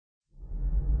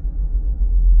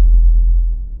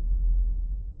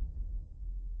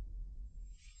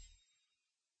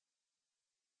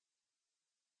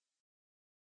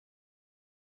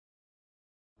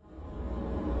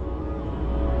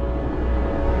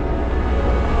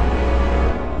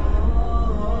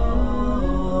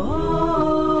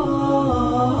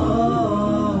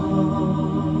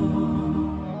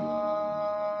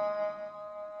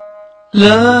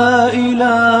لا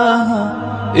إله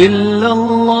إلا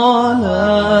الله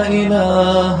لا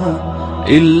إله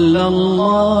إلا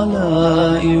الله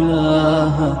لا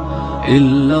إله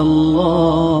إلا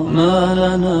الله ما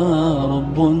لنا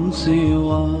رب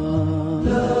سوى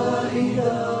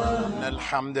إن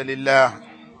الحمد لله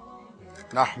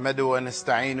نحمده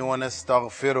ونستعينه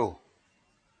ونستغفره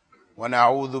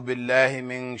ونعوذ بالله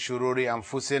من شرور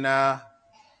أنفسنا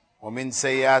ومن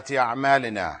سيئات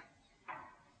أعمالنا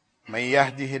من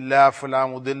يهده الله فلا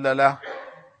مضل له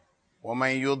ومن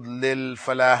يضلل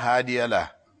فلا هادي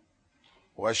له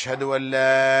وأشهد أن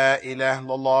لا إله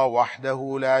إلا الله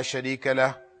وحده لا شريك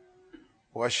له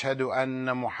وأشهد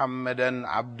أن محمدا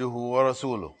عبده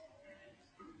ورسوله.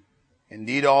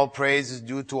 Indeed, all praise is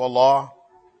due to Allah,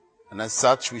 and as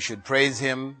such we should praise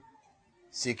Him,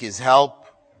 seek His help,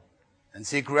 and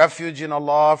seek refuge in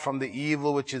Allah from the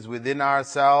evil which is within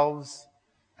ourselves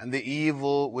and the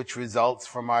evil which results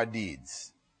from our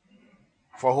deeds.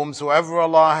 For whomsoever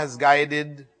Allah has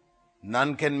guided,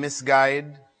 none can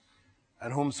misguide,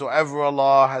 and whomsoever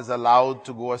Allah has allowed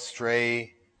to go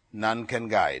astray, none can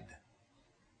guide.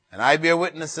 And I bear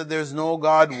witness that there is no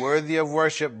God worthy of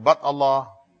worship but Allah,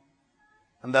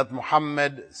 and that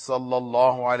Muhammad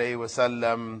sallallahu alayhi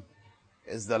wasallam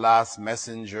is the last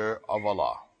messenger of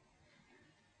Allah.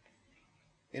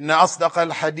 Inna asdaq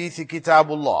al-hadith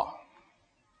kitabullah.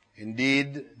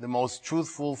 Indeed, the most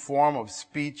truthful form of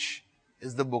speech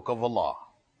is the book of Allah.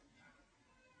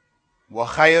 Wa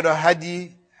khayra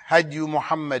hadi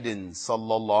Muhammadin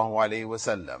sallallahu alayhi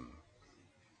wasallam.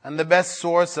 And the best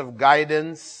source of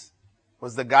guidance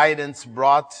was the guidance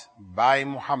brought by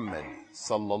Muhammad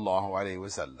sallallahu alayhi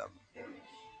wasallam.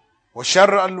 Wa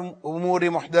sharra al-umuri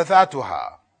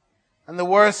muhdathatuha. And the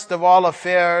worst of all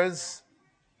affairs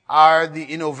are the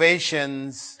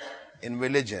innovations in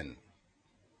religion.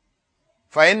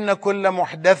 فَإِنَّ كُلَّ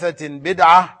مُحْدَثَةٍ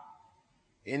بِدْعَةٍ.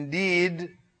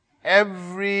 Indeed,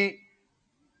 every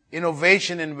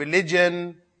innovation in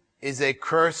religion is a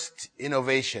cursed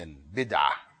innovation,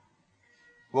 bid'ah.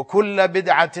 وَكُلَّ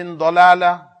بِدْعَةٍ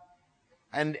ضَلَالَةٍ.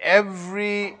 And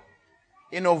every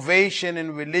innovation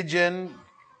in religion,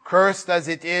 cursed as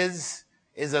it is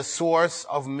a source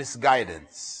of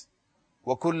misguidance.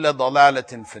 وَكُلَّ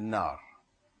ضَلَالَةٍ فِي النَّارِ.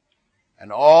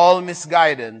 And all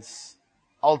misguidance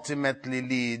ultimately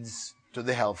leads to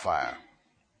the hellfire.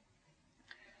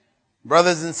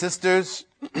 Brothers and sisters,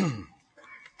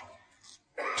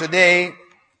 today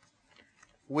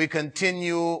we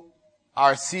continue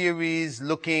our series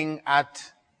looking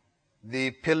at the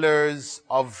pillars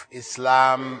of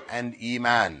Islam and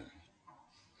Iman,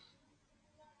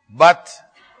 but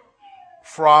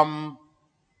from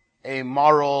a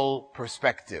moral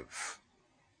perspective.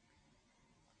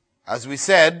 As we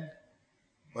said,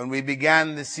 when we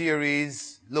began the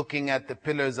series looking at the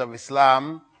pillars of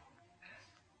Islam,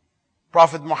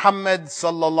 Prophet Muhammad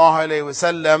sallallahu alayhi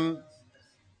wasallam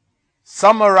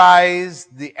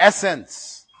summarized the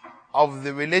essence of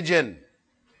the religion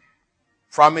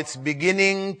from its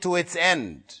beginning to its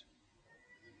end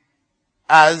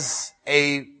as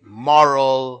a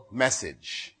moral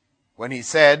message, when he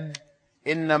said,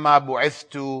 إِنَّمَا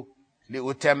بُعِثْتُ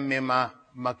لِأُتَمِّمَ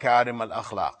مَكَارِمَ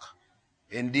الْأَخْلَاقِ.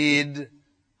 Indeed,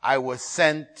 I was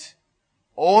sent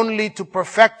only to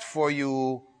perfect for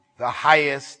you the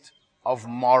highest of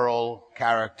moral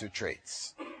character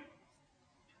traits.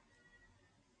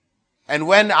 And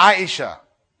when Aisha,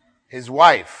 his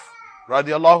wife,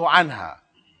 radiallahu anha,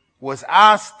 was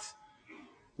asked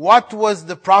what was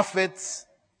the Prophet's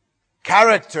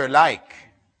character like,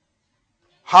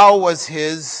 how was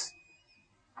his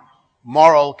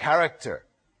moral character,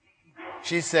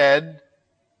 she said,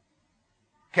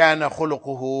 كان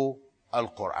خلقه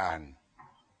القرآن.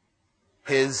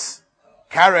 His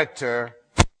character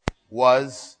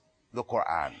was the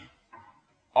Quran.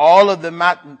 All of the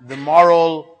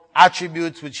moral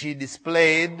attributes which he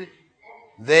displayed,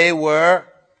 they were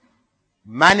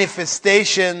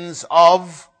manifestations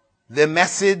of the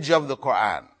message of the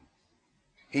Quran.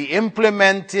 He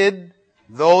implemented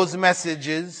those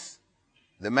messages,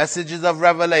 the messages of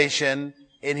revelation,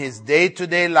 in his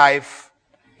day-to-day life,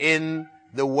 in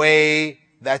the way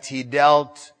that he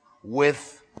dealt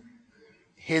with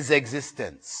his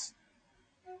existence.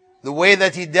 The way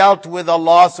that he dealt with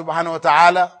Allah subhanahu wa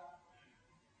ta'ala,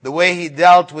 the way he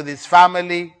dealt with his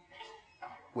family,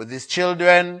 with his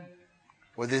children,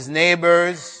 with his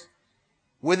neighbors,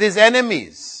 with his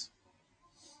enemies,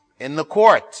 in the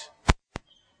court,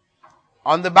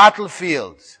 on the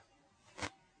battlefield,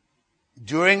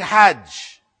 during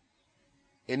Hajj,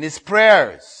 in his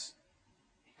prayers,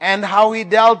 and how he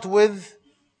dealt with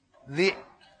the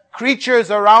creatures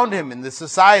around him in the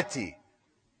society,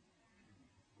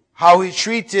 how he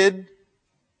treated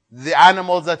the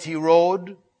animals that he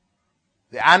rode,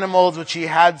 the animals which he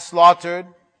had slaughtered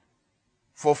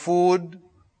for food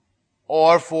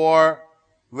or for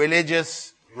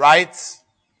religious rites.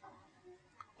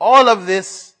 All of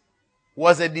this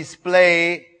was a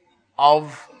display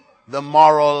of the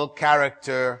moral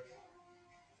character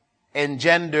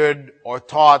engendered or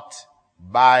taught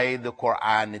by the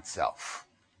Quran itself.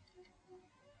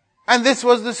 And this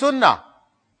was the Sunnah.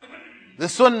 The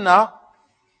Sunnah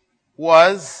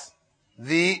was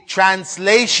the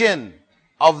translation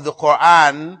of the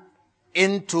Quran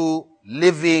into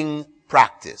living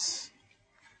practice.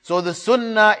 So the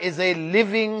Sunnah is a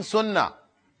living Sunnah.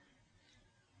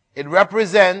 It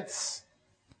represents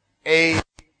a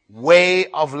way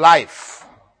of life.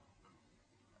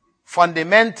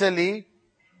 Fundamentally,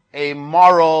 a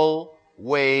moral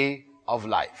way of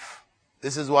life.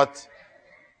 This is what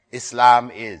Islam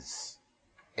is.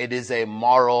 It is a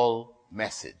moral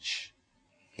message.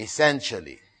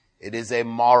 Essentially, it is a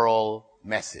moral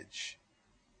message.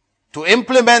 To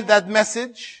implement that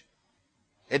message,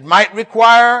 it might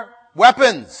require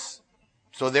weapons.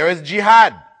 So there is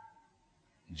jihad.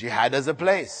 Jihad has a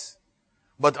place.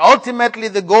 But ultimately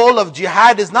the goal of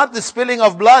jihad is not the spilling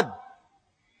of blood.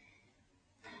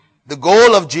 The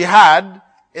goal of jihad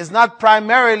is not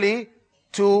primarily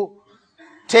to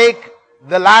take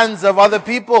the lands of other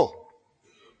people.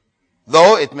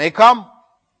 Though it may come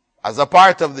as a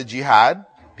part of the jihad,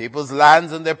 people's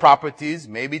lands and their properties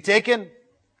may be taken.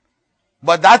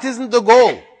 But that isn't the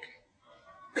goal.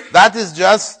 That is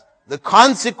just the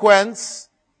consequence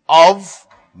of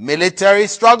military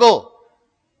struggle.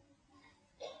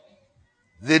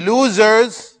 The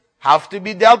losers have to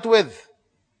be dealt with.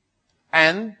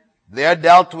 And they are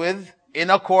dealt with in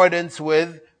accordance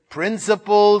with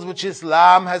principles which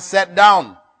Islam has set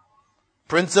down.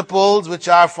 Principles which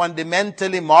are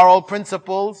fundamentally moral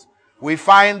principles. We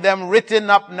find them written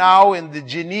up now in the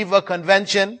Geneva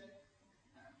Convention.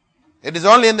 It is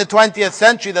only in the 20th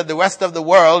century that the rest of the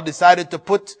world decided to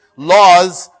put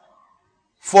laws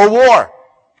for war.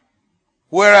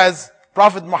 Whereas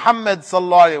Prophet Muhammad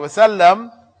sallallahu alaihi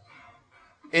wasallam,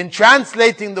 in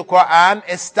translating the Quran,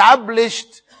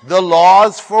 established the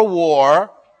laws for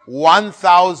war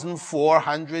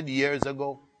 1,400 years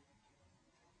ago.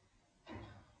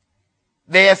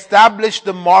 They established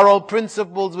the moral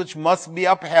principles which must be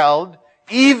upheld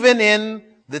even in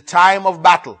the time of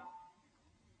battle.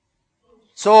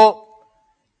 So,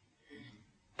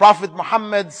 Prophet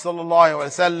Muhammad sallallahu alaihi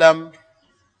wasallam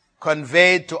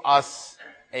conveyed to us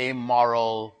a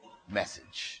moral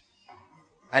message.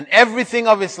 And everything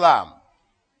of Islam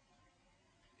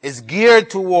is geared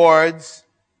towards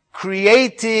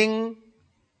creating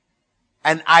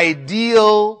an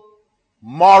ideal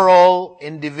moral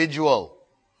individual.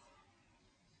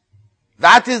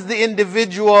 That is the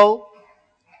individual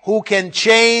who can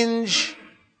change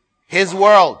his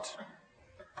world,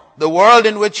 the world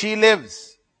in which he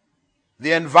lives,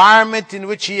 the environment in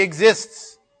which he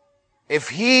exists. If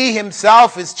he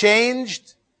himself is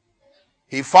changed,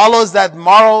 he follows that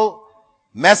moral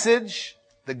message,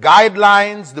 the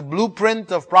guidelines, the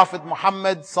blueprint of Prophet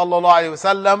Muhammad sallallahu alaihi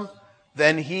wasallam,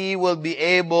 then he will be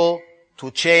able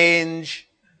to change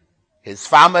his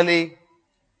family,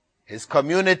 his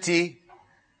community,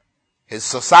 his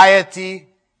society,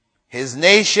 his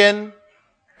nation,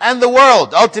 and the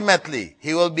world. Ultimately,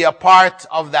 he will be a part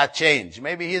of that change.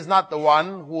 Maybe he is not the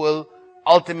one who will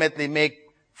ultimately make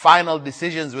final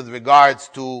decisions with regards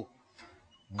to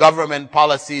government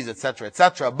policies, etc.,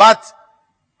 etc. But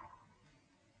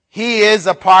he is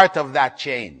a part of that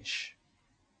change.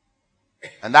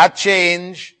 And that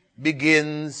change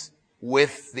begins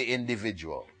with the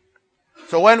individual.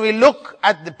 So when we look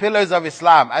at the pillars of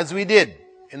Islam, as we did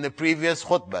in the previous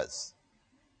khutbahs,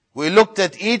 we looked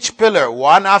at each pillar,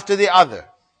 one after the other,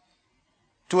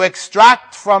 to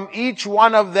extract from each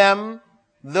one of them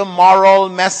the moral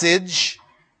message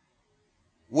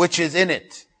which is in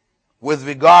it with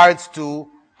regards to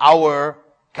our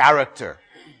character.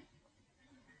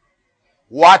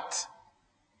 What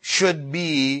should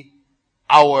be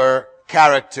our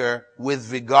character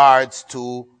with regards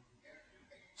to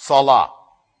salah,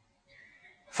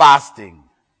 fasting,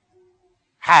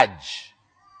 hajj,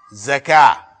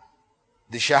 zakah,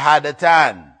 the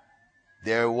shahadatan?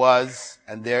 There was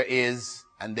and there is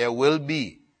and there will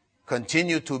be,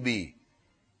 continue to be,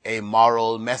 a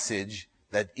moral message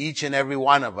that each and every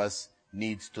one of us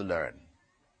needs to learn.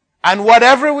 And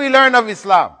whatever we learn of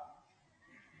Islam,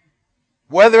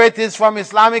 whether it is from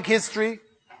Islamic history,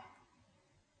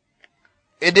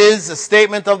 it is a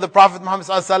statement of the Prophet Muhammad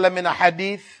sallallahu alaihi wasallam in a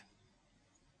hadith,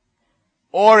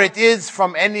 or it is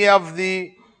from any of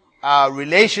the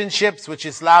relationships which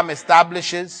Islam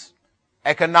establishes,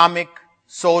 economic,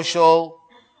 social,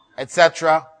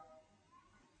 etc.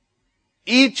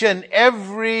 Each and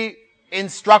every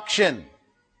instruction,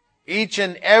 each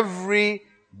and every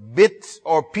bit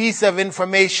or piece of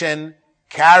information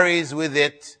carries with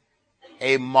it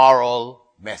a moral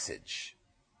message.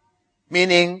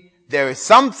 Meaning, there is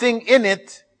something in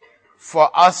it for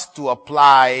us to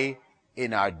apply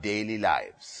in our daily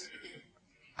lives.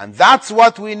 And that's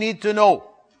what we need to know.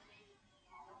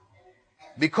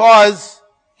 Because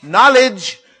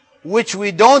knowledge which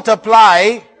we don't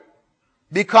apply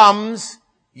becomes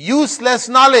useless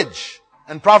knowledge.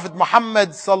 And Prophet Muhammad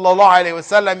sallallahu alaihi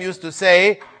wasallam used to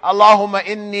say, Allahumma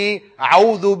inni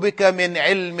a'udhu bika min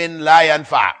ilmin la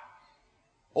yanfa'.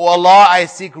 O Allah, I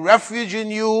seek refuge in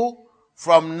you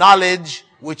from knowledge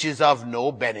which is of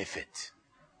no benefit.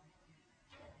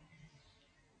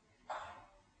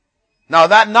 Now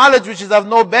that knowledge which is of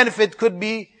no benefit could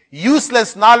be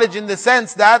useless knowledge in the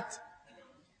sense that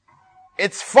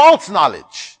it's false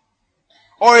knowledge.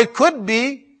 Or it could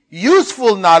be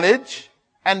useful knowledge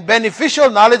and beneficial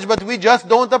knowledge, but we just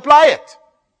don't apply it.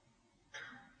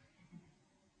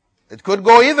 It could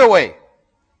go either way.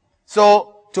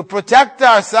 So, to protect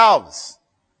ourselves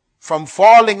from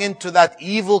falling into that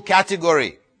evil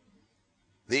category,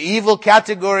 the evil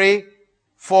category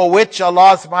for which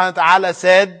Allah subhanahu wa ta'ala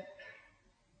said,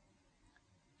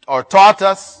 or taught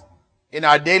us in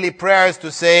our daily prayers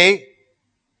to say,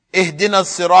 اهدنا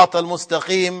الصراط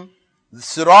المستقيم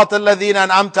الصراط الذين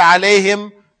أنعمت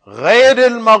عليهم غير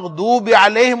المغضوب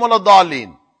عليهم ولا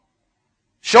الضالين.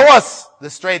 Show us the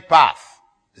straight path.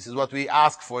 This is what we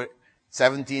ask for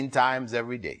 17 times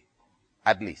every day,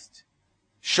 at least.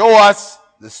 Show us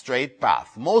the straight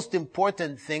path. Most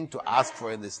important thing to ask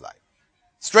for in this life.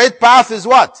 Straight path is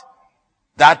what?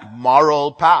 That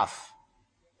moral path.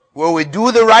 Where we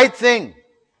do the right thing.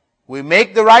 We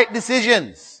make the right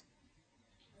decisions.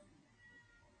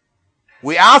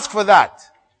 We ask for that.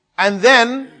 And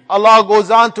then Allah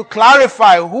goes on to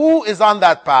clarify who is on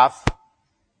that path.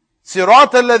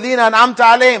 Sirat alladhina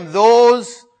an'amta alayhim.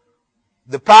 Those,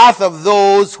 the path of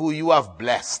those who you have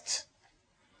blessed.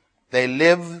 They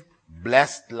live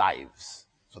blessed lives.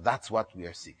 So that's what we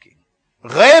are seeking.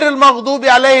 غير المغضوب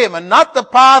عليهم, and not the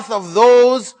path of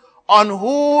those on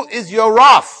who is your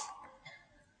wrath.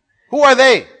 Who are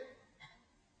they?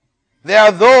 They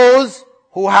are those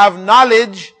who have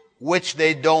knowledge which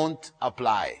they don't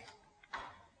apply.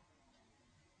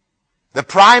 The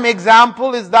prime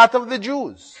example is that of the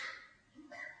Jews,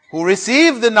 who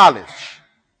received the knowledge.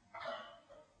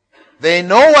 They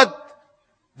know what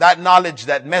that knowledge,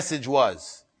 that message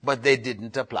was, but they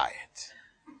didn't apply it.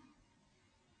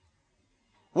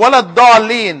 وَلَا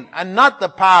الضَّالِّينَ, and not the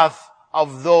path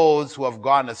of those who have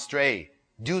gone astray.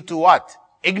 Due to what?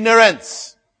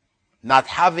 Ignorance. Not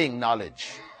having knowledge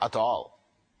at all.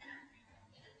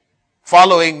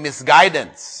 Following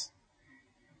misguidance.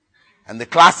 And the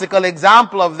classical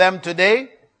example of them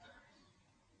today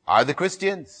are the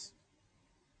Christians,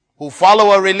 who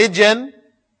follow a religion,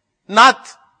 not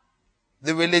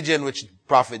the religion which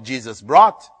Prophet Jesus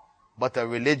brought, but a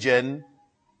religion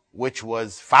which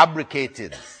was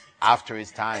fabricated after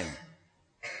his time.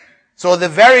 So the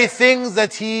very things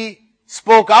that he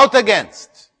spoke out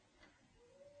against,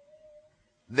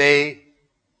 they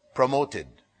promoted.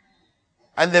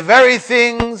 And the very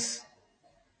things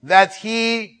that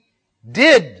he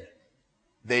did,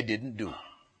 they didn't do.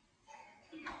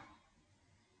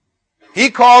 He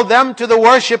called them to the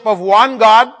worship of one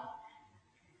God,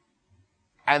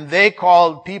 and they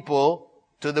called people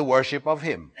to the worship of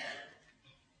him,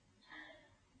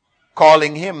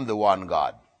 calling him the one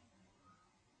God.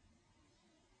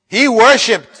 He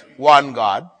worshipped one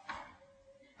God,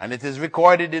 and it is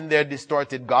recorded in their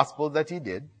distorted gospel that he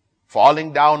did,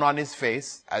 falling down on his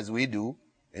face, as we do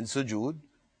in sujood.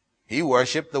 He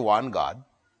worshipped the one God.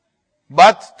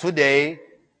 But today,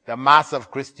 the mass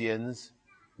of Christians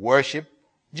worship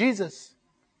Jesus.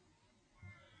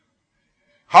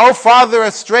 How farther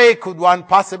astray could one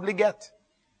possibly get?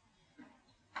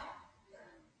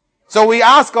 So we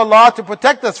ask Allah to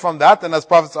protect us from that. And as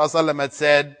Prophet ﷺ had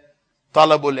said,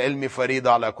 Talabul ilmi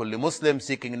farida ala kulli Muslim,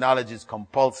 seeking knowledge is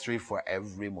compulsory for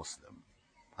every Muslim.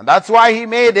 And that's why he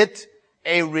made it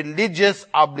a religious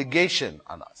obligation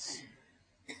on us.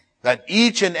 That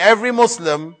each and every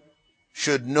Muslim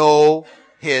should know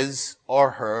his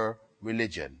or her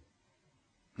religion.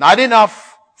 Not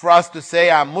enough for us to say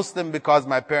I'm Muslim because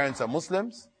my parents are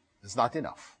Muslims. It's not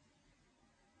enough.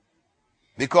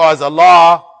 Because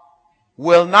Allah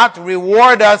will not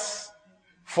reward us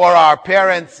for our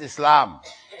parents' Islam.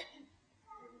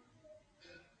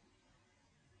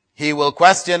 He will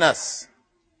question us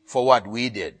for what we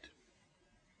did.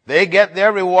 They get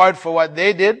their reward for what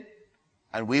they did,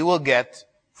 and we will get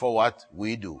for what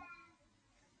we do.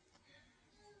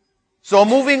 So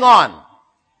moving on,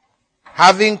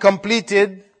 having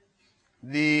completed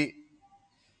the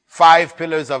 5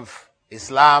 pillars of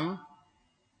Islam,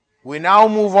 we now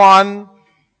move on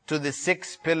to the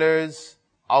 6 pillars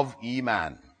of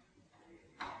Iman.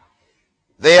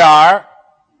 They are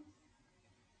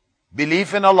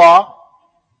belief in Allah,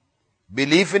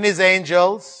 belief in His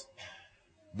angels,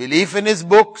 belief in His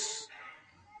books,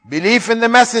 belief in the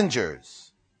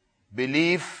messengers,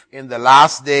 belief in the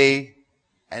last day,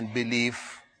 and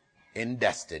belief in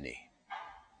destiny.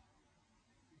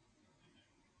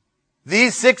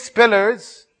 These 6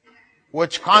 pillars,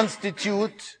 which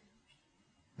constitute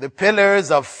the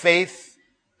pillars of faith,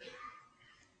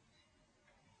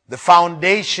 the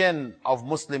foundation of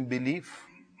Muslim belief,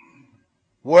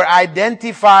 were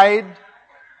identified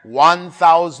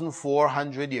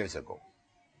 1,400 years ago.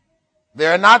 They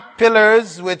are not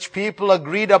pillars which people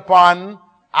agreed upon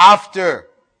after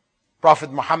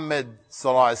Prophet Muhammad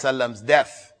ﷺ's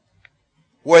death,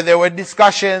 where there were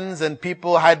discussions and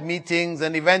people had meetings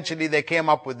and eventually they came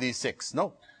up with these 6.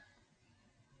 No.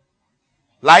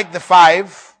 Like the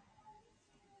 5,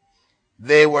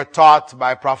 they were taught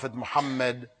by Prophet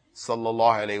Muhammad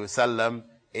ﷺ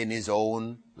in his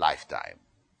own lifetime.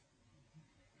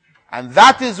 And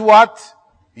that is what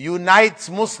unites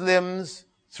Muslims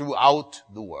throughout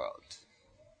the world.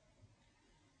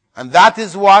 And that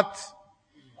is what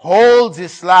holds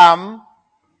Islam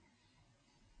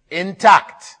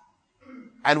intact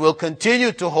and will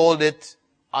continue to hold it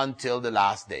until the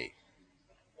last day.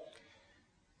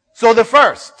 So the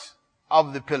first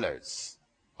of the pillars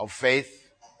of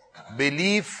faith,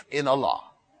 belief in Allah.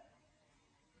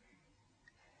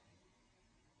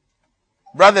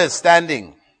 Brothers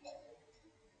standing,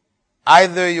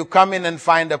 either you come in and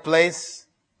find a place,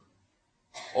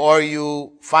 or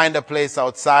you find a place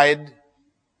outside.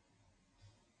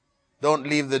 Don't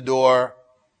leave the door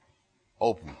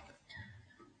open.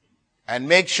 And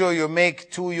make sure you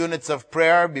make 2 units of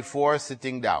prayer before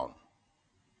sitting down.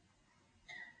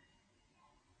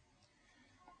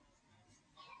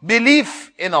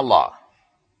 Belief in Allah.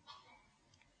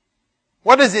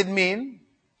 What does it mean?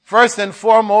 First and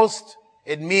foremost,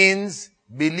 it means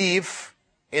belief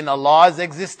in Allah's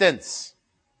existence.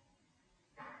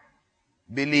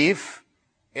 Belief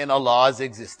in Allah's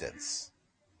existence.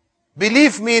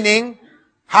 Belief meaning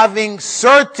having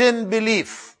certain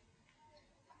belief.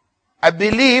 A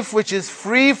belief which is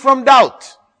free from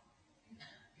doubt.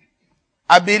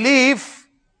 A belief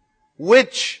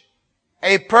which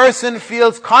a person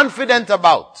feels confident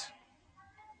about.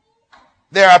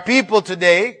 There are people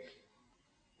today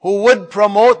who would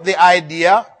promote the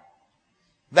idea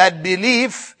that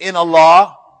belief in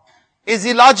Allah is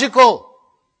illogical.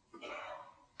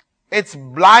 It's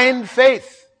blind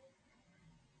faith.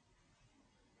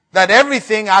 That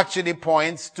everything actually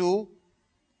points to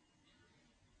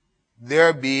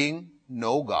there being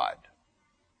no God.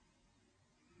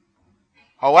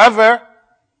 However,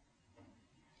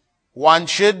 one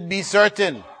should be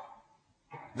certain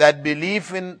that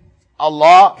belief in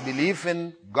Allah, belief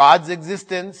in God's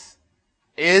existence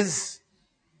is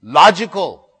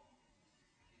logical.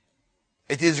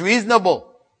 It is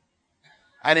reasonable.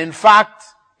 And in fact,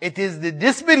 it is the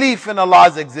disbelief in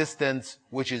Allah's existence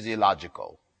which is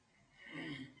illogical.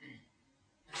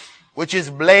 Which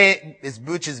is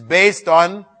based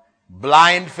on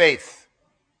blind faith.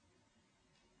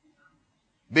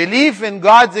 Belief in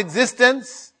God's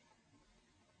existence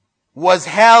was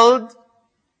held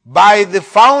by the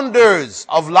founders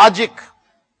of logic,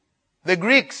 the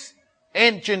Greeks,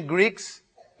 ancient Greeks,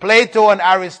 Plato and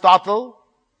Aristotle,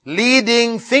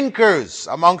 leading thinkers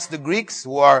amongst the Greeks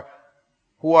who are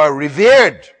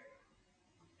revered,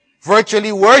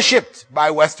 virtually worshipped by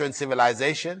Western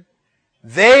civilization.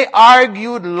 They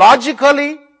argued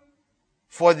logically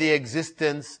for the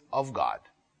existence of God.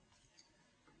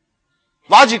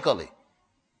 Logically.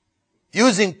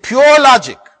 Using pure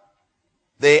logic,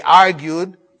 they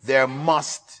argued there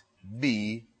must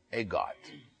be a God.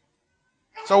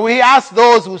 So we ask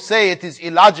those who say it is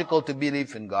illogical to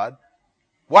believe in God,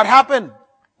 what happened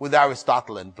with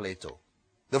Aristotle and Plato,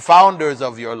 the founders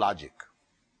of your logic?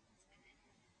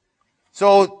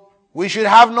 So we should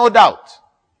have no doubt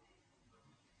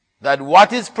that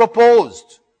what is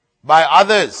proposed by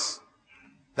others,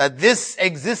 that this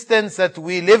existence that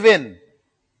we live in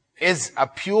is a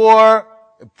pure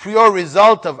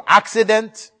result of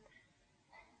accident,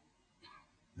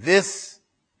 this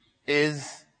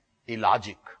is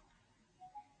illogic.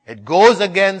 It goes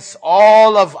against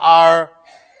all of our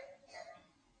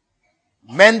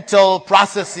mental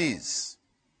processes.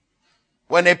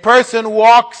 When a person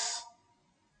walks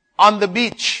on the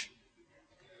beach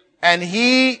and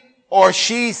he or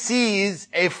she sees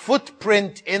a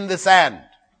footprint in the sand,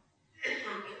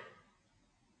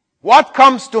 what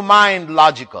comes to mind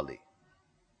logically?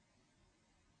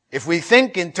 If we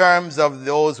think in terms of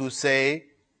those who say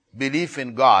belief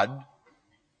in God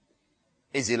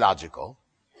is illogical,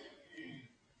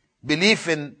 belief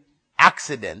in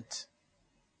accident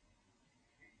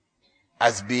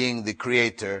as being the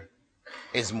creator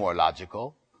is more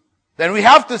logical, then we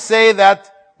have to say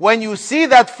that when you see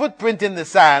that footprint in the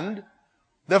sand,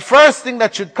 the first thing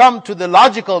that should come to the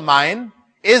logical mind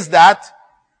is that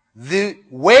the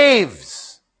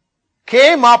waves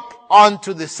came up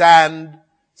onto the sand,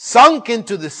 sunk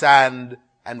into the sand,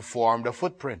 and formed a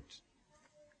footprint.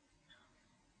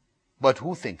 But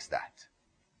who thinks that?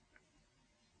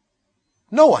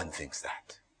 No one thinks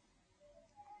that.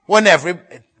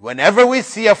 Whenever we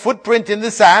see a footprint in the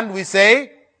sand, we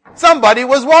say, somebody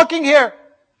was walking here.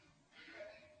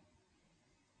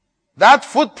 That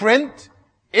footprint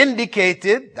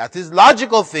indicated, that is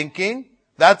logical thinking,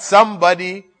 that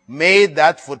somebody made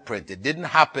that footprint. It didn't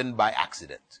happen by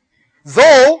accident.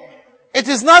 Though it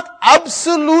is not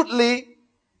absolutely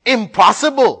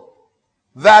impossible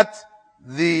that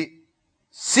the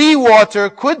seawater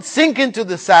could sink into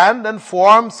the sand and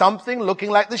form something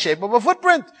looking like the shape of a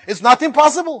footprint. It's not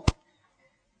impossible.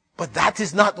 But that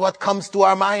is not what comes to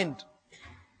our mind.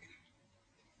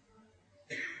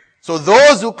 So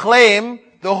those who claim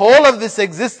the whole of this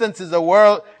existence is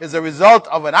a result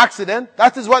of an accident,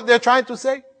 that is what they're trying to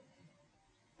say.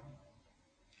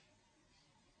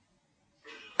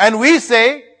 And we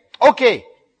say, okay,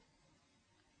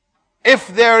 if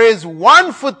there is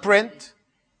one footprint,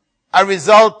 a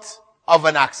result of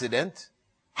an accident,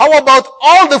 how about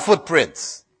all the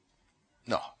footprints?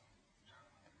 No.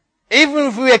 Even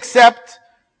if we accept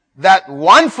that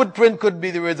one footprint could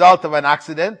be the result of an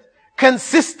accident,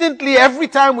 consistently every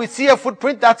time we see a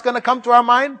footprint, that's going to come to our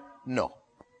mind? No.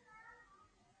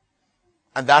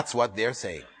 And that's what they're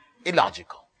saying.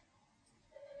 Illogical.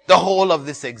 The whole of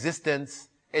this existence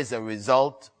is a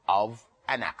result of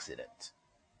an accident.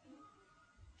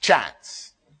 Chance.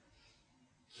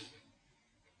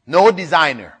 No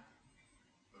designer.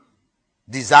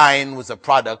 Design was a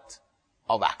product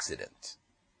of accident.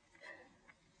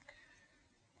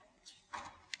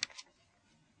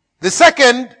 The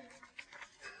second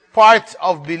part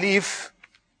of belief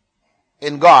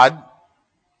in God,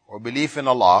 or belief in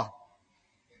Allah,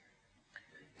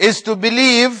 is to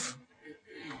believe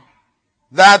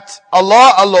that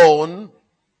Allah alone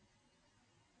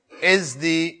is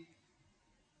the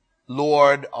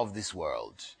Lord of this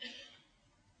world.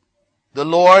 The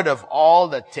Lord of all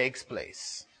that takes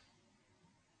place.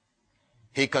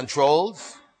 He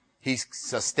controls, He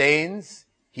sustains,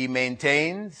 He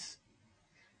maintains.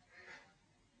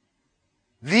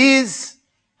 These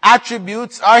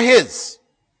attributes are His.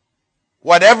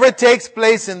 Whatever takes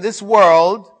place in this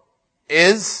world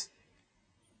is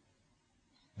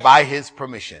by His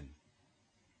permission.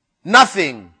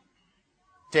 Nothing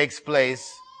takes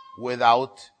place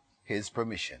without His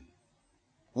permission.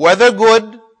 Whether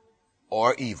good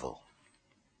or evil.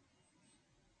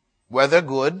 Whether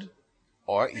good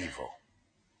or evil.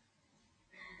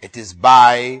 It is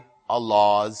by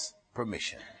Allah's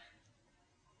permission.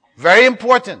 Very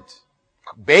important,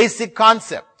 basic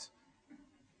concept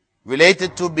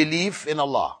related to belief in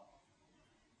Allah.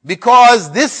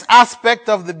 Because this aspect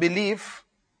of the belief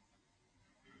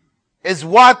is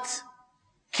what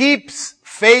keeps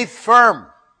faith firm.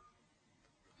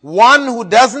 One who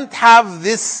doesn't have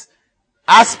this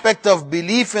aspect of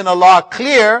belief in Allah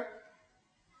clear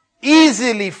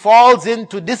easily falls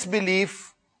into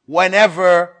disbelief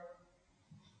whenever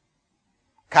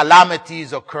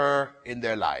calamities occur in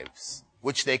their lives,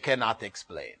 which they cannot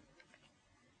explain.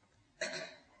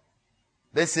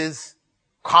 This is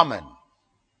common.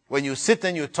 When you sit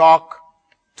and you talk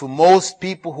to most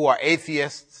people who are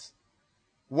atheists,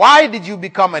 why did you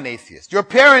become an atheist? Your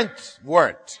parents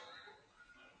weren't.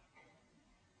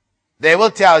 They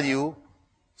will tell you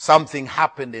something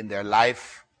happened in their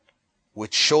life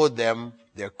which showed them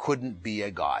there couldn't be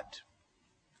a God.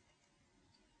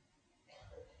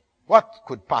 What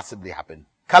could possibly happen?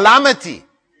 Calamity.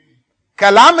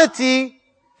 Calamity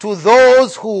to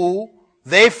those who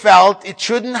they felt it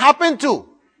shouldn't happen to.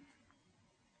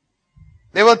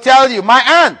 They will tell you, my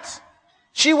aunt,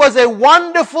 she was a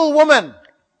wonderful woman,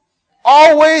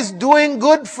 always doing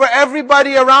good for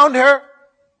everybody around her.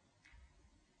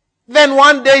 Then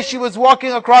one day she was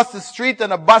walking across the street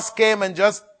and a bus came and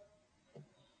just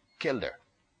killed her.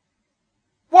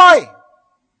 Why?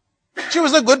 She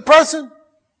was a good person.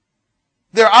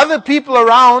 There are other people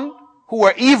around who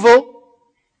were evil.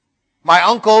 My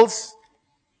uncles,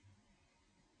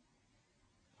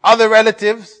 other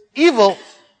relatives, evil.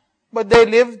 But they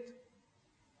lived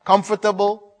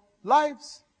comfortable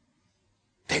lives.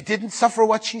 They didn't suffer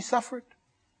what she suffered.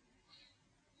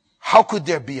 How could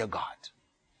there be a God?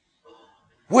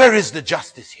 Where is the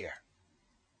justice here?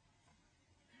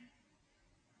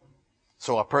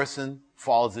 So a person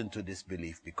falls into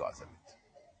disbelief because of it.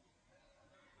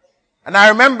 And I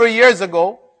remember years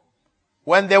ago,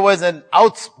 when there was an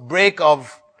outbreak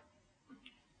of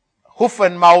hoof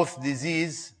and mouth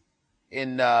disease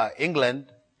in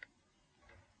England,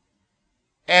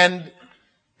 and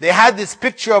they had this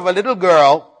picture of a little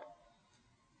girl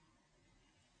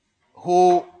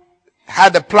who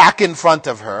had a plaque in front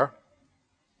of her,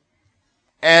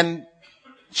 and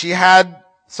she had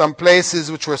some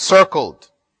places which were circled.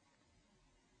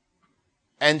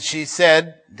 And she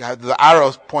said, the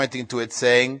arrow pointing to it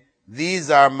saying,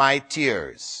 "These are my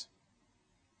tears."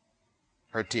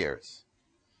 Her tears.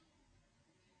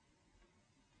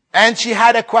 And she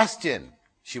had a question.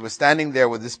 She was standing there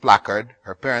with this placard.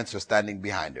 Her parents were standing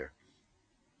behind her.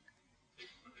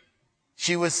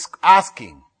 She was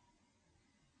asking,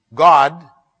 God,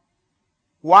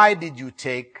 why did you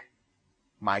take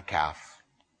my calf?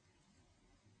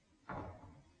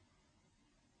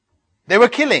 They were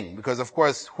killing, because of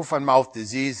course, hoof and mouth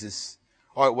disease is,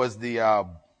 or it was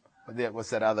what's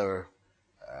that other,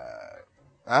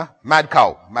 mad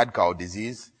cow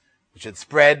disease, which had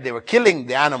spread. They were killing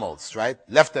the animals, right?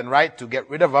 Left and right to get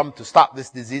rid of them, to stop this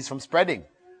disease from spreading.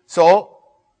 So,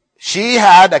 she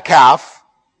had a calf.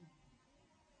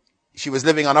 She was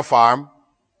living on a farm.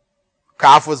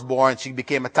 Calf was born. She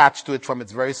became attached to it from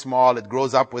it's very small. It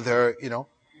grows up with her, and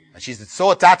she's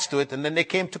so attached to it, and then they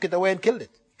came, took it away and killed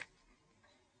it.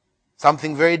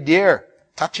 Something very dear,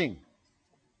 touching,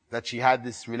 that she had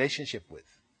this relationship with.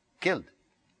 Killed.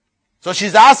 So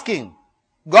she's asking,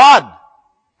 God,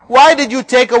 why did you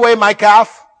take away my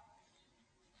calf?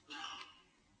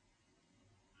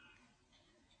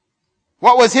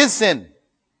 What was his sin?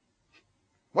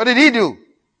 What did he do?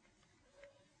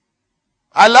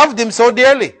 I loved him so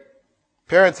dearly.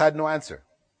 Parents had no answer.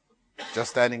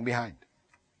 Just standing behind.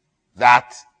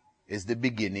 That is the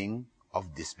beginning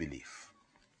of disbelief.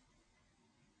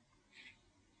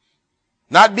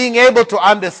 Not being able to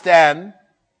understand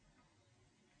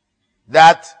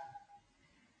that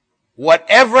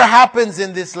whatever happens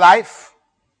in this life,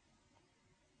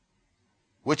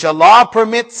 which Allah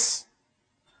permits,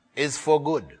 is for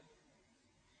good.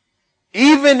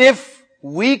 Even if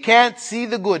we can't see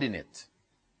the good in it.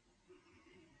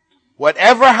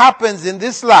 Whatever happens in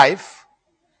this life,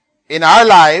 in our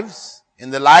lives, in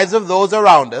the lives of those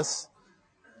around us,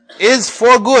 is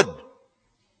for good.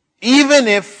 Even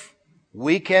if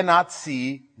we cannot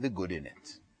see the good in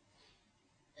it.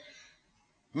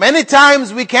 Many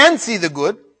times we can see the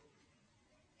good,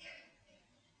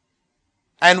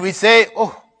 and we say,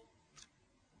 oh,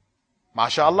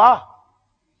 mashallah,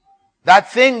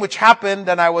 that thing which happened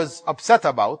and I was upset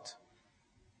about,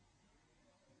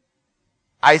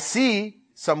 I see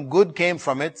some good came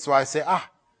from it, so I say,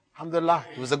 alhamdulillah,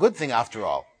 it was a good thing after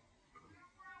all.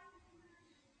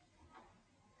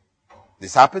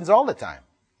 This happens all the time.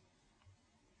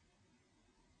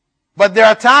 But there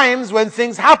are times when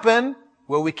things happen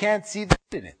where we can't see the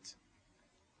good in it.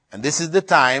 And this is the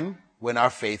time when our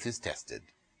faith is tested.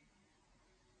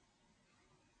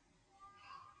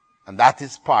 And that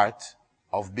is part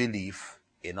of belief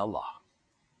in Allah.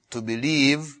 To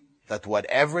believe that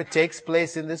whatever takes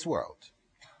place in this world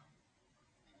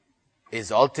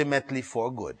is ultimately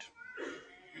for good.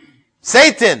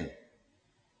 Satan.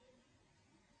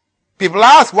 People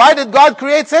ask, why did God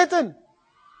create Satan?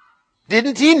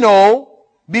 Didn't he know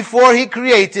before he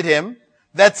created him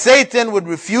that Satan would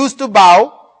refuse to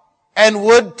bow and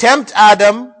would tempt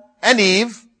Adam and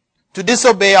Eve to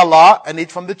disobey Allah and eat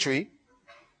from the tree?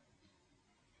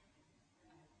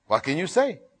 What can you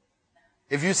say?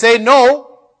 If you say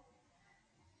no,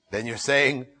 then you're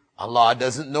saying Allah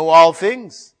doesn't know all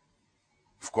things.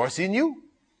 Of course he knew.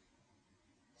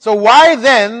 So why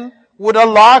then would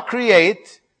Allah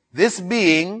create this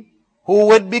being who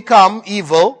would become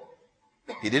evil?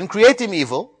 He didn't create him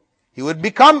evil. He would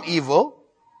become evil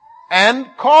and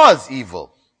cause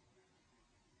evil.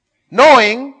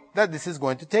 Knowing that this is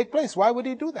going to take place. Why would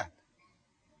he do that?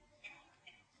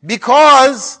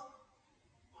 Because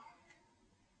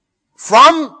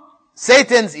from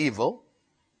Satan's evil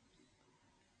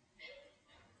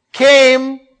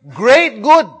came great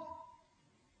good.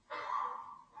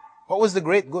 What was the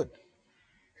great good?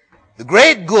 The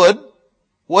great good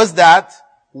was that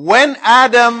when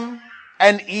Adam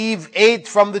and Eve ate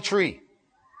from the tree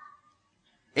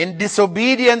in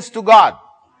disobedience to God,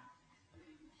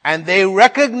 and they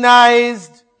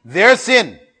recognized their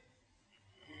sin,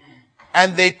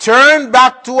 and they turned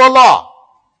back to Allah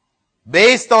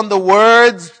based on the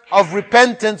words of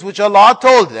repentance which Allah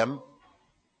told them,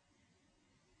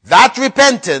 that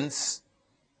repentance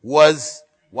was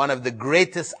one of the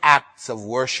greatest acts of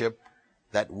worship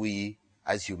that we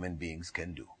as human beings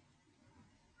can do.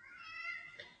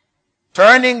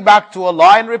 Turning back to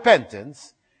Allah in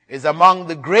repentance is among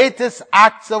the greatest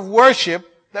acts of worship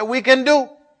that we can do.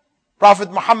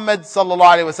 Prophet Muhammad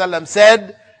sallallahu alaihi wasallam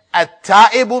said,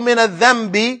 "At-ta'ibu min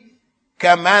adh-dhanbi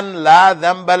kaman la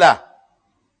dhanba lah."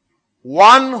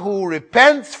 One who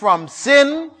repents from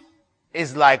sin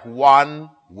is like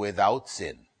one without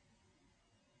sin.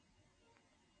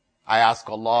 I ask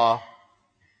Allah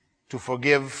to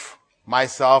forgive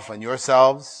myself and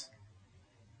yourselves,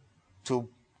 to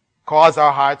cause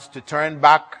our hearts to turn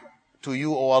back to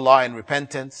you, O Allah, in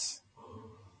repentance,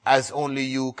 as only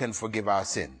you can forgive our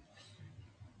sin.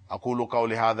 أقول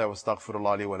قولي هذا واستغفر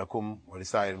الله لي ولكم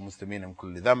ولسائر المسلمين من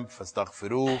كل ذنب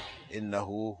فاستغفروه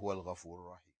إنه هو الغفور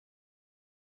الرحيم.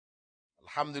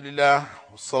 Alhamdulillah,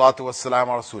 wassalatu wassalamu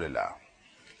ala rasulillah.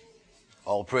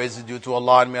 All praise is due to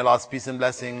Allah, and may Allah's peace and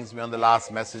blessings be on the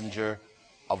last messenger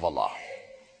of Allah.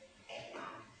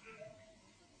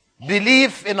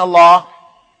 Belief in Allah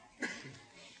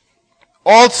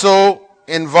also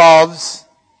involves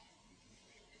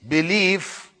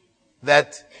belief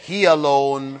that He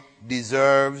alone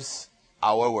deserves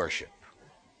our worship.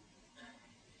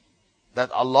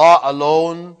 That Allah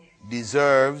alone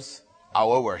deserves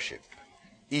our worship.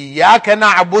 إِيَّاكَ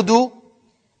نَعْبُدُ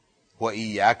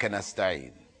وَإِيَّاكَ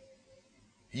نَسْتَعِينُ.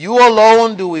 You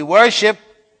alone do we worship,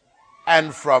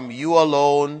 and from you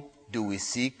alone do we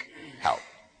seek help.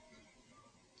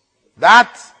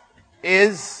 That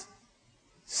is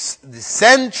the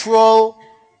central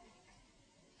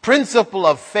principle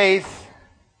of faith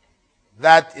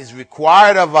that is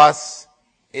required of us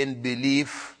in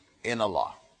belief in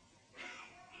Allah.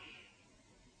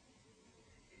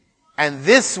 And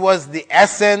this was the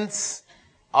essence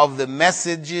of the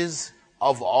messages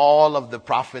of all of the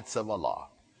prophets of Allah,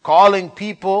 calling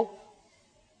people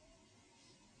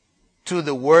to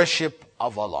the worship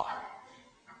of Allah,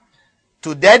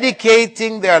 to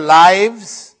dedicating their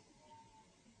lives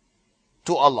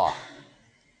to Allah,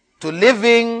 to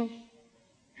living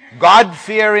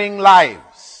God-fearing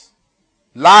lives,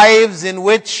 lives in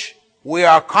which we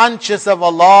are conscious of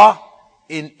Allah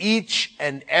in each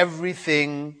and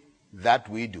everything that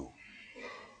we do.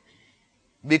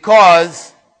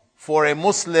 Because for a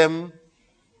Muslim,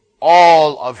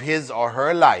 all of his or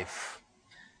her life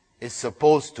is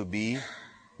supposed to be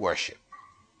worship.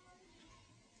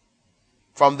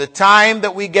 From the time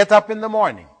that we get up in the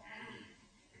morning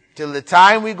till the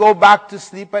time we go back to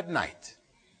sleep at night,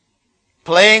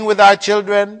 playing with our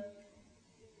children,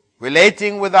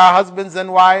 relating with our husbands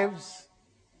and wives,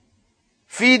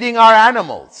 feeding our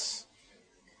animals,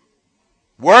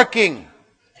 working,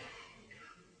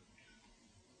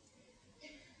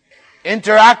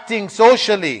 interacting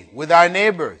socially with our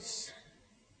neighbors.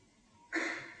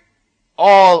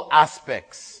 All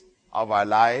aspects of our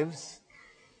lives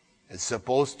is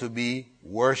supposed to be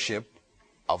worship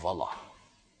of Allah.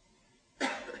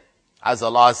 As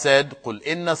Allah said, قُلْ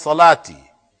إِنَّ صَلَاتِي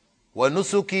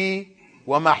وَنُسُكِي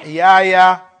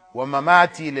وَمَحْيَايَ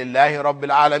وَمَمَاتِي لِلَّهِ رَبِّ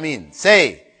الْعَالَمِينَ.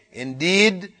 Say,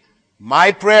 indeed,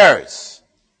 my prayers,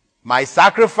 my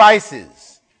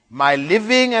sacrifices, my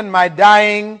living and my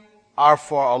dying are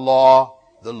for Allah,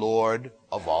 the Lord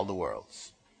of all the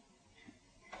worlds.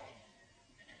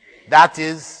 That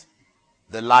is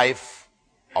the life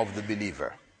of the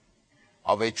believer,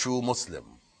 of a true Muslim,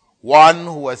 one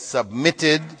who has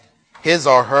submitted his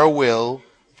or her will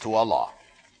to Allah.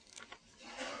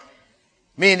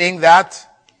 Meaning that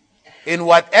in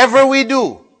whatever we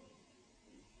do,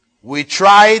 we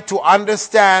try to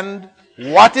understand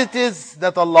what it is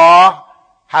that Allah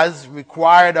has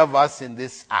required of us in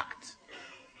this act,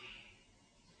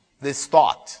 this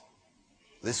thought,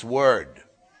 this word.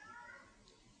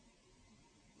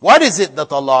 What is it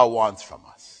that Allah wants from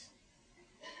us?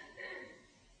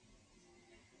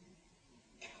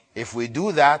 If we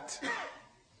do that,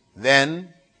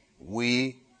 then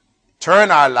we turn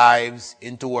our lives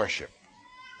into worship.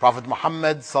 Prophet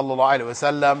Muhammad sallallahu alaihi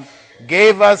wasallam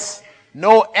gave us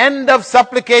no end of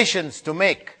supplications to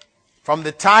make from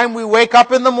the time we wake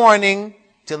up in the morning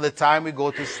till the time we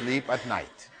go to sleep at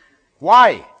night.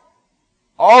 Why?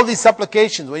 All these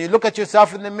supplications, when you look at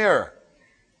yourself in the mirror,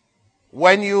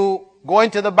 when you go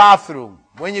into the bathroom,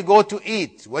 when you go to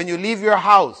eat, when you leave your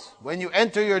house, when you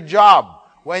enter your job,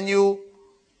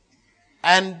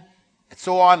 and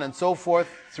so on and so forth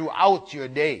throughout your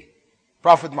day.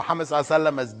 Prophet Muhammad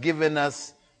ﷺ has given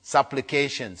us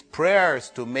supplications, prayers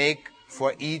to make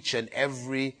for each and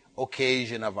every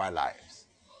occasion of our lives.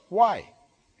 Why?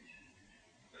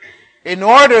 In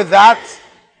order that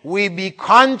we be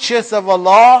conscious of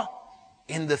Allah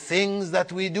in the things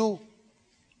that we do.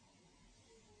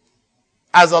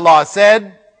 As Allah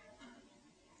said,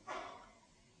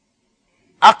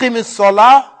 أَقِمِ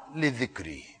الصَّلَاةِ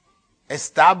لِذِكْرِي.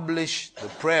 Establish the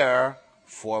prayer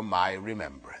for my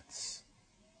remembrance.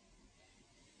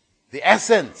 The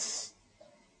essence,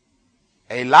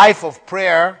 a life of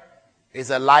prayer is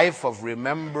a life of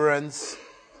remembrance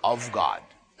of God.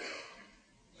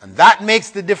 And that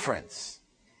makes the difference.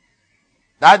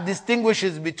 That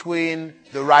distinguishes between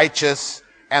the righteous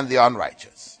and the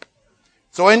unrighteous.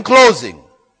 So in closing,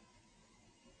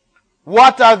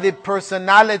 what are the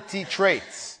personality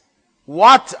traits?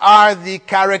 What are the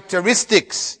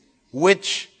characteristics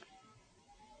which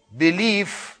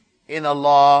belief in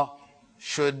Allah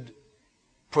should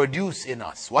produce in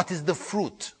us? What is the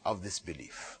fruit of this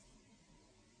belief?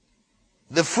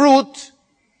 The fruit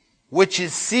which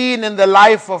is seen in the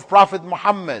life of Prophet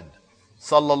Muhammad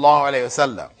sallallahu alayhi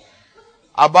wasallam,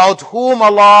 about whom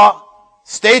Allah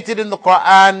stated in the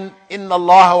Quran, Inna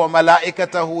Allah wa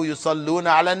malaikatahu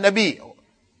yusalluna ala nabi.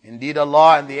 Indeed,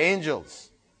 Allah and the angels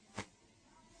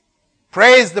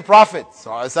praise the Prophet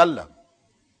sallallahu alayhi wasallam.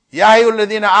 Ya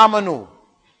ayyuhalladhina amanu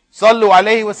sallu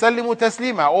alayhi wa sallimu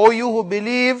taslima. O you who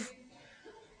believe,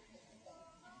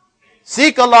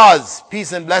 seek Allah's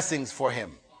peace and blessings for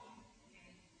him.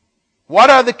 What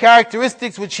are the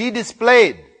characteristics which he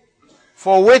displayed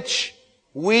for which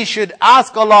we should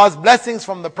ask Allah's blessings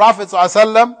from the Prophet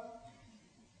ﷺ,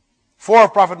 for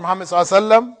Prophet Muhammad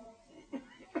ﷺ?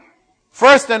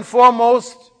 First and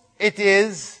foremost, it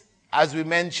is, as we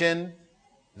mentioned,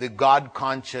 the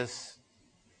God-conscious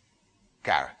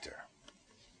character.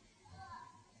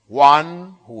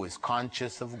 One who is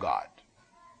conscious of God.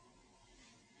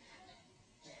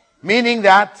 Meaning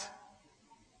that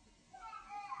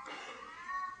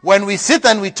when we sit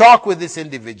and we talk with this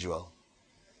individual,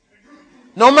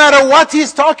 no matter what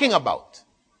he's talking about,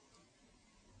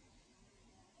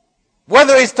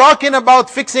 whether he's talking about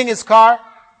fixing his car,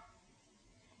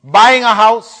 buying a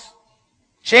house,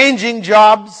 changing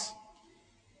jobs,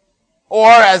 or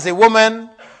as a woman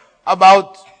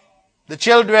about the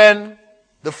children,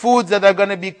 the foods that are going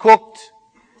to be cooked,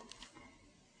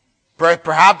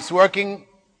 perhaps working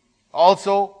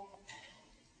also,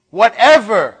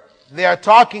 whatever they are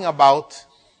talking about,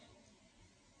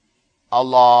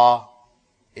 Allah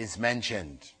is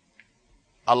mentioned.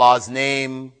 Allah's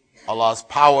name, Allah's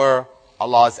power,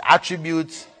 Allah's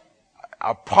attributes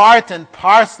are part and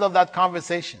parcel of that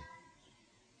conversation.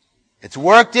 It's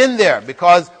worked in there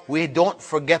because we don't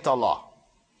forget Allah.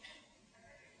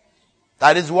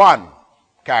 That is one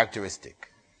characteristic.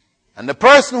 And the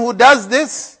person who does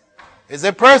this is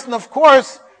a person, of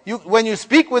course, when you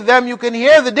speak with them, you can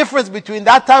hear the difference between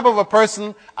that type of a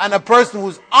person and a person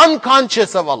who's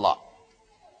unconscious of Allah.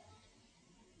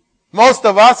 Most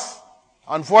of us,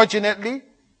 unfortunately,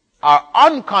 are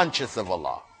unconscious of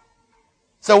Allah.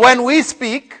 So when we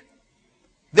speak,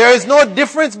 there is no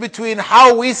difference between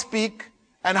how we speak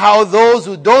and how those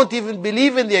who don't even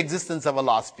believe in the existence of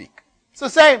Allah speak. It's the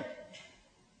same.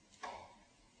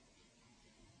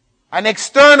 An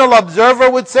external observer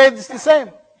would say it's the same.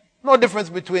 No difference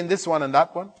between this one and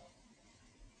that one.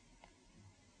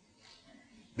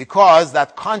 Because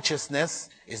that consciousness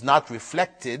is not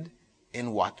reflected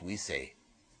in what we say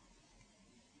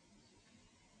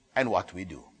and what we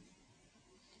do.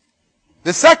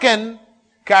 The second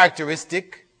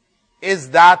characteristic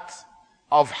is that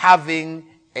of having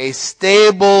a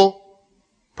stable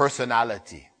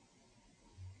personality.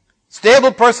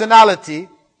 Stable personality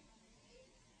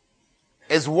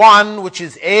is one which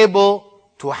is able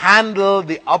to handle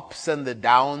the ups and the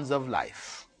downs of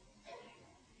life.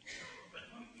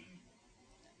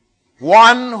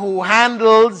 One who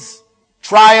handles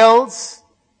trials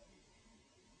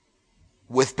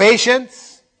with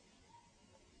patience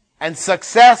and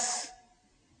success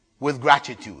with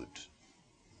gratitude.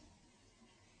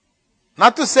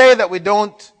 Not to say that we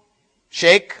don't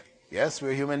shake. Yes,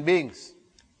 we're human beings.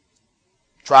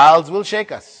 Trials will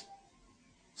shake us.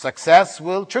 Success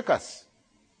will trick us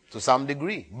to some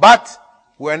degree. But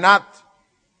we're not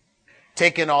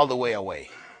taken all the way away,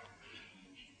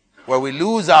 where we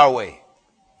lose our way.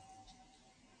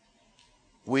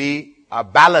 we are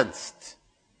balanced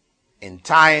in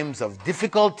times of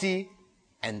difficulty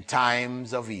and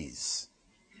times of ease.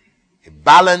 A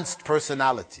balanced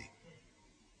personality.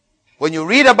 When you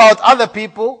read about other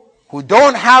people who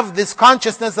don't have this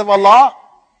consciousness of Allah,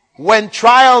 when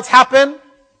trials happen,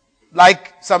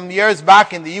 like some years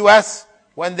back in the US,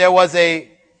 when there was a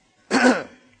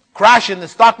crash in the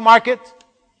stock market,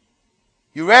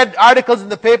 you read articles in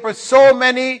the paper, so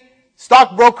many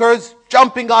stockbrokers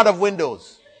jumping out of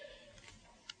windows.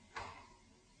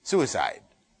 Suicide.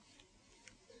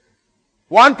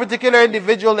 One particular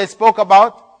individual they spoke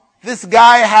about, this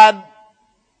guy had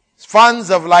funds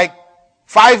of like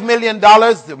 $5 million.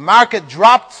 The market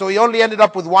dropped, so he only ended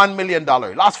up with $1 million.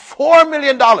 He lost $4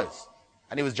 million.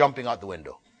 And he was jumping out the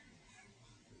window.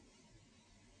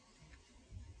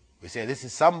 We say this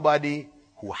is somebody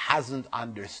who hasn't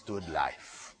understood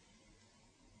life.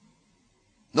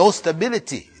 No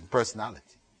stability in personality.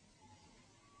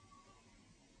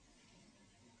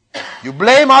 You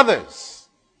blame others.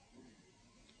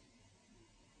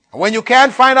 And when you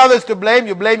can't find others to blame,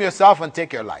 you blame yourself and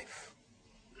take your life.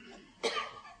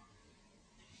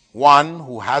 One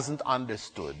who hasn't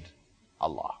understood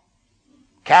Allah.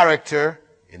 Character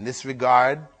in this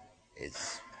regard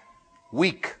is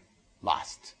weak,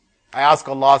 lost. I ask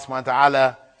Allah subhanahu wa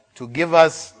ta'ala to give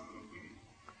us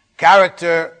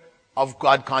character of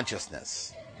God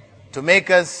consciousness, to make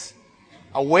us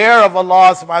aware of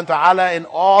Allah subhanahu wa ta'ala in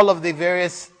all of the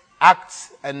various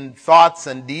acts and thoughts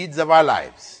and deeds of our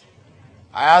lives.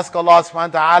 I ask Allah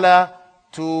subhanahu wa ta'ala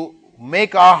to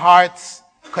make our hearts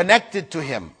connected to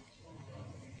Him,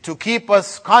 to keep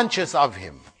us conscious of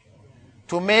Him,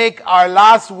 to make our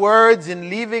last words in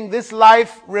leaving this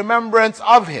life remembrance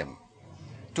of Him,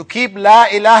 to keep La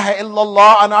ilaha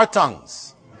illallah on our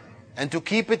tongues, and to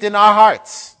keep it in our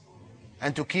hearts,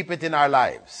 and to keep it in our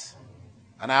lives.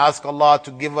 And I ask Allah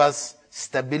to give us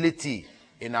stability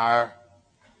in our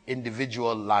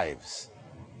individual lives,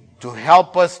 to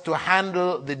help us to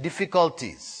handle the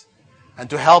difficulties, and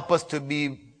to help us to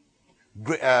be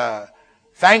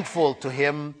thankful to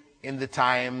Him in the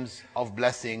times of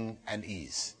blessing and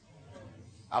ease.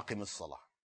 Aqimus salah.